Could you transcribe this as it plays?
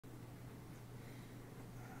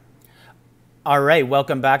All right,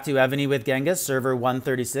 welcome back to Evony with Genghis, server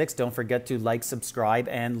 136. Don't forget to like, subscribe,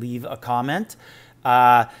 and leave a comment.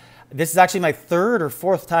 This is actually my third or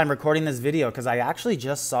fourth time recording this video because I actually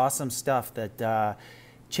just saw some stuff that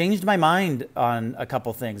changed my mind on a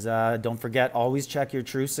couple things. Don't forget, always check your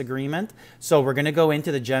truce agreement. So we're going to go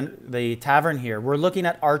into the tavern here. We're looking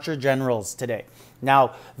at archer generals today.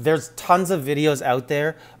 Now, there's tons of videos out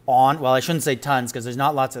there on, well, I shouldn't say tons because there's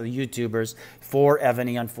not lots of YouTubers for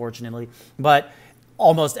Evony, unfortunately, but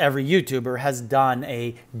almost every YouTuber has done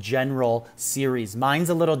a general series. Mine's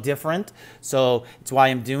a little different, so it's why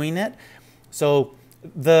I'm doing it. So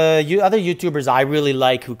the other YouTubers I really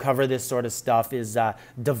like who cover this sort of stuff is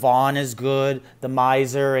Devon is good, The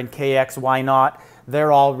Miser, and KX Why Not.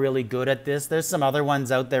 They're all really good at this. There's some other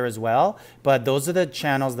ones out there as well, but those are the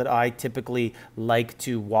channels that I typically like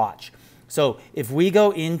to watch. So if we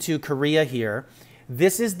go into Korea here,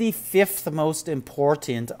 this is the 5th most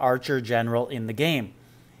important archer general in the game.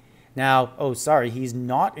 Now, oh, sorry, he's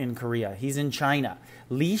not in Korea. He's in China.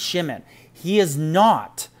 Lee Shimin. He is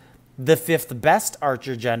not the 5th best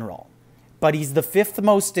archer general, but he's the 5th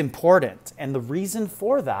most important. And the reason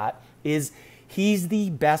for that is he's the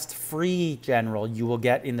best free general you will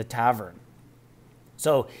get in the tavern.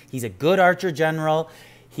 So he's a good archer general.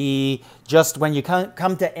 He just, when you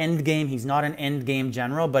come to end game, he's not an end game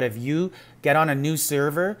general, but if you get on a new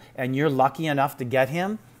server and you're lucky enough to get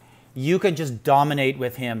him, you can just dominate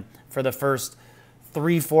with him for the first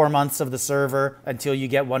 3-4 months of the server until you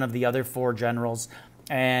get one of the other 4 generals.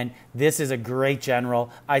 And this is a great general.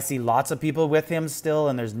 I see lots of people with him still,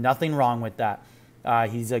 and there's nothing wrong with that.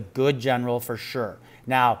 He's a good general for sure.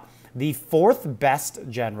 Now, the 4th best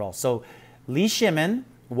general. So Lee Shimin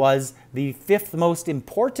was the 5th most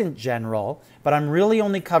important general, but I'm really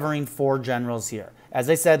only covering 4 generals here. As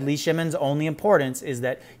I said, Lee Shimin's only importance is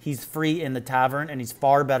that he's free in the tavern and he's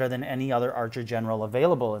far better than any other archer general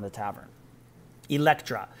available in the tavern.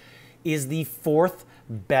 Elektra is the 4th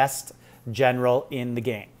best general in the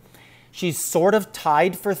game. She's sort of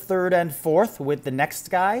tied for 3rd and 4th with the next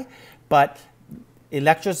guy, but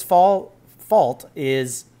Elektra's fault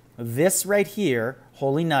is this right here,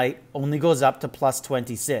 Holy Knight, only goes up to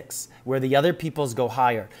 +26, where the other people's go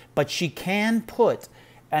higher. But she can put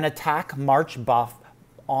an attack march buff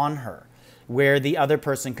on her, where the other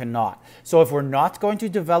person cannot. So if we're not going to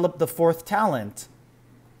develop the 4th talent,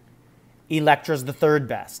 Elektra's the 3rd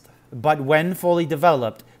best. But when fully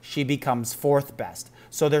developed, she becomes 4th best.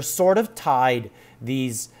 So they're sort of tied,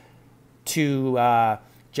 these 2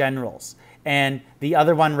 generals. And the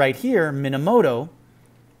other one right here, Minomoto,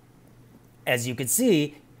 as you can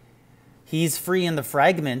see, he's free in the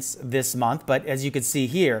fragments this month, but as you can see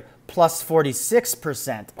here,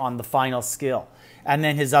 +46% on the final skill. And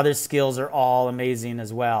then his other skills are all amazing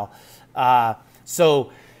as well.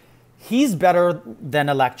 So he's better than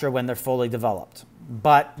Elektra when they're fully developed.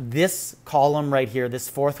 But this column right here, this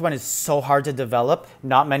 4th one, is so hard to develop.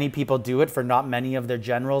 Not many people do it for not many of their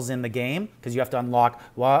generals in the game, because you have to unlock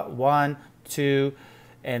 1, 2,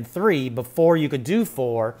 and 3 before you could do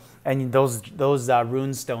 4. And those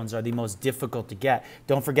rune stones are the most difficult to get.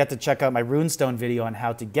 Don't forget to check out my runestone video on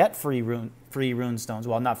how to get free rune stones.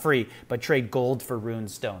 Well, not free, but trade gold for rune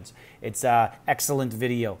stones. It's an excellent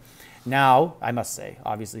video. Now, I must say,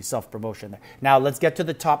 obviously self-promotion there. Now, let's get to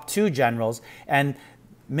the top 2 generals. And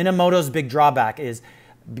Minamoto's big drawback is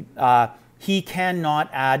he cannot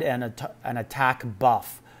add an attack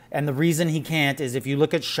buff. And the reason he can't is if you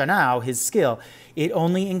look at Shanao, his skill, it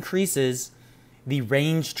only increases the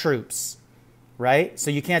ranged troops, right? So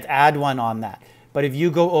you can't add one on that. But if you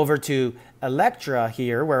go over to Elektra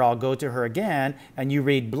here, where I'll go to her again, and you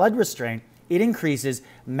read Blood Restraint, it increases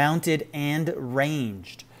mounted and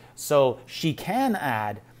ranged. So she can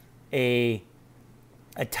add a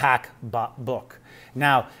attack book.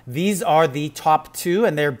 Now, these are the top 2,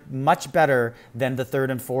 and they're much better than the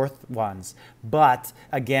 3rd and 4th ones. But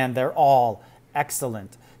again, they're all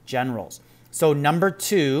excellent generals. So number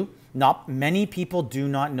 2, not many people do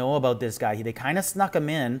not know about this guy. They kind of snuck him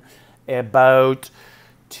in about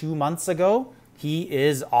 2 months ago. He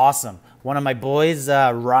is awesome. One of my boys,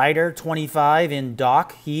 Ryder25 in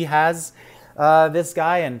Doc, he has this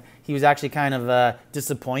guy, and he was actually kind of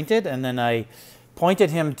disappointed. And then I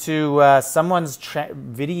pointed him to someone's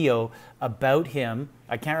video about him.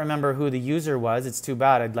 I can't remember who the user was. It's too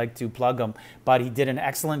bad. I'd like to plug him. But he did an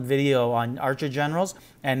excellent video on archer generals,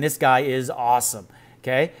 and this guy is awesome.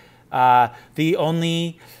 Okay?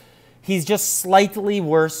 He's just slightly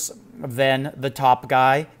worse than the top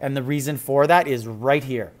guy, and the reason for that is right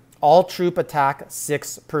here. All troop attack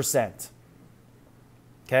 6%.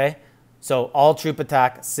 Okay? So all troop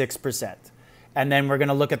attack 6%. And then we're going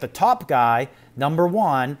to look at the top guy, number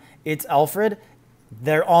 1. It's Alfred.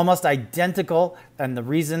 They're almost identical. And the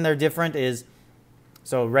reason they're different is,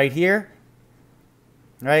 so right here,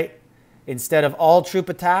 right? Instead of all troop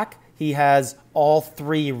attack, he has all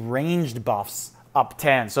 3 ranged buffs up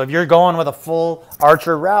 10. So if you're going with a full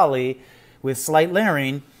archer rally with slight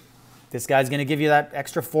layering, this guy's going to give you that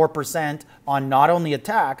extra 4% on not only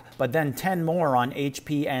attack, but then 10 more on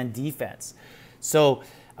HP and defense. So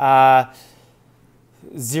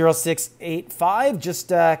 0685, just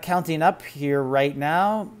counting up here right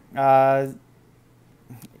now.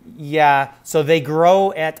 Yeah, so they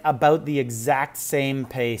grow at about the exact same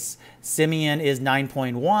pace. Simeon is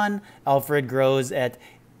 9.1, Alfred grows at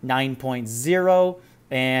 9.0,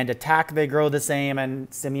 and attack they grow the same,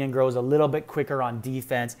 and Simeon grows a little bit quicker on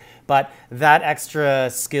defense. But that extra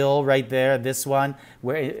skill right there, this one,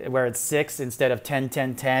 where it's 6 instead of 10,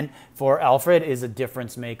 10, 10, for Alfred is a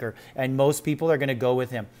difference maker, and most people are going to go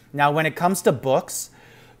with him. Now, when it comes to books,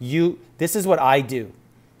 this is what I do.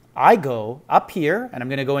 I go up here, and I'm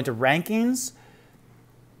going to go into rankings,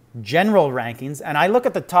 general rankings, and I look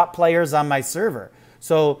at the top players on my server.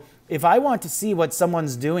 So if I want to see what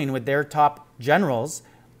someone's doing with their top generals,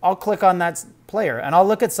 I'll click on that player, and I'll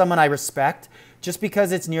look at someone I respect. Just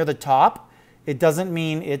because it's near the top, it doesn't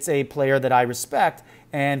mean it's a player that I respect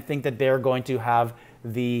and think that they're going to have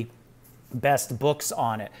the best books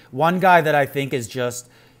on it. One guy that I think is just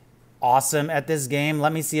awesome at this game,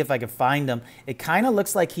 let me see if I can find him. It kind of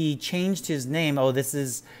looks like he changed his name. Oh, this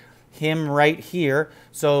is him right here.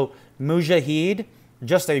 So Mujahid,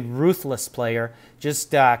 just a ruthless player,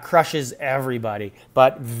 just crushes everybody,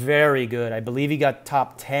 but very good. I believe he got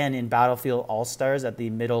top 10 in Battlefield All-Stars at the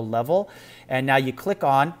middle level. And now you click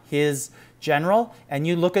on his general and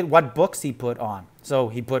you look at what books he put on. So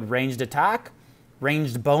he put ranged attack,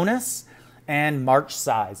 ranged bonus, and march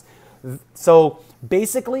size. So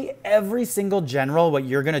basically every single general, what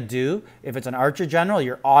you're going to do, if it's an archer general,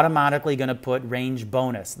 you're automatically going to put range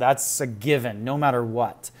bonus. That's a given, no matter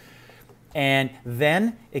what. And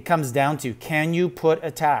then it comes down to, can you put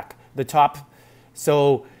attack? The top,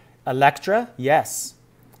 so Elektra, yes.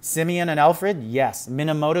 Simeon and Alfred, yes.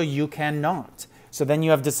 Minomoto, you cannot. So then you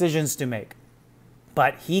have decisions to make.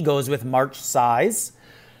 But he goes with march size,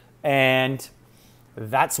 and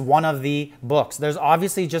that's one of the books. There's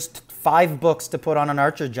obviously just 5 books to put on an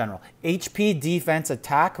archer general. HP, defense,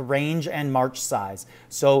 attack, range, and march size.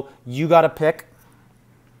 So you got to pick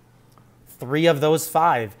 3 of those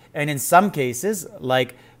 5. And in some cases,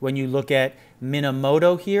 like when you look at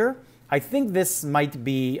Minomoto here, I think this might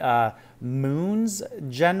be Moon's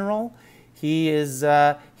general. He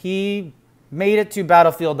made it to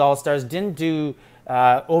Battlefield All-Stars, didn't do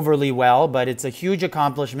overly well, but it's a huge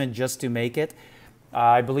accomplishment just to make it.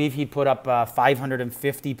 I believe he put up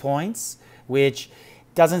 550 points, which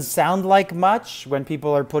doesn't sound like much when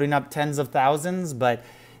people are putting up tens of thousands, but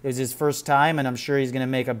it was his first time, and I'm sure he's going to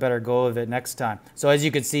make a better go of it next time. So as you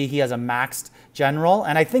can see, he has a maxed general,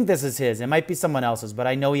 and I think this is his. It might be someone else's, but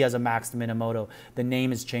I know he has a maxed Minomoto. The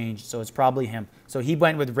name has changed, so it's probably him. So he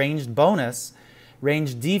went with ranged bonus,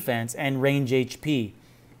 ranged defense, and range HP.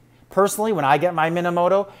 Personally, when I get my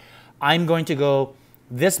Minomoto, I'm going to go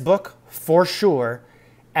this book for sure,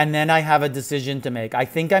 and then I have a decision to make. I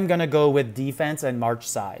think I'm going to go with defense and march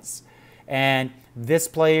size. And this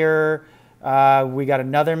player, we got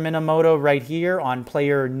another Minomoto right here on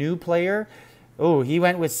player, new player. Oh, he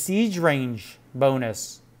went with siege range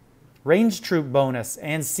bonus, range troop bonus,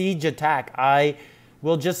 and siege attack. I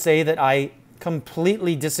will just say that I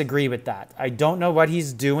completely disagree with that. I don't know what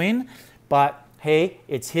he's doing, but hey,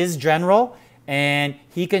 it's his general, and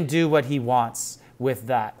he can do what he wants with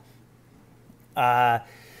that.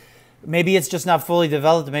 Maybe it's just not fully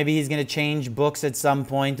developed. Maybe he's going to change books at some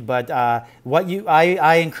point. But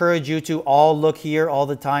I encourage you to all look here all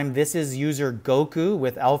the time. This is user Goku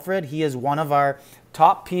with Alfred. He is one of our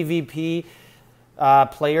top PvP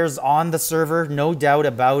players on the server, no doubt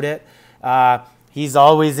about it. He's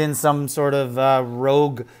always in some sort of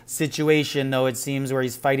rogue situation, though, it seems, where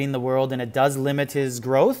he's fighting the world, and it does limit his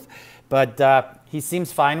growth. But he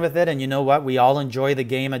seems fine with it, and you know what? We all enjoy the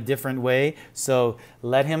game a different way, so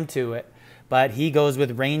let him to it. But he goes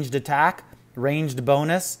with ranged attack, ranged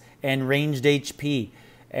bonus, and ranged HP.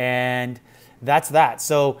 And that's that.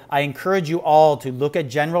 So I encourage you all to look at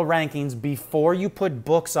general rankings before you put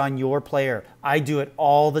books on your player. I do it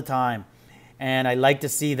all the time. And I like to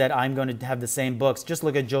see that I'm going to have the same books. Just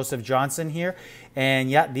look at Joseph Johnson here. And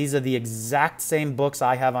yeah, these are the exact same books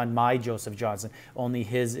I have on my Joseph Johnson, only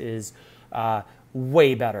his is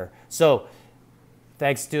way better. So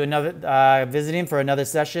Thanks to another visiting for another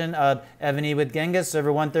session of Evony with Genghis,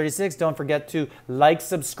 server 136. Don't forget to like,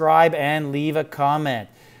 subscribe, and leave a comment.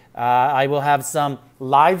 I will have some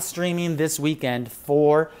live streaming this weekend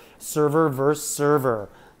for server versus server.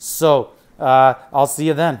 So I'll see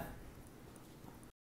you then.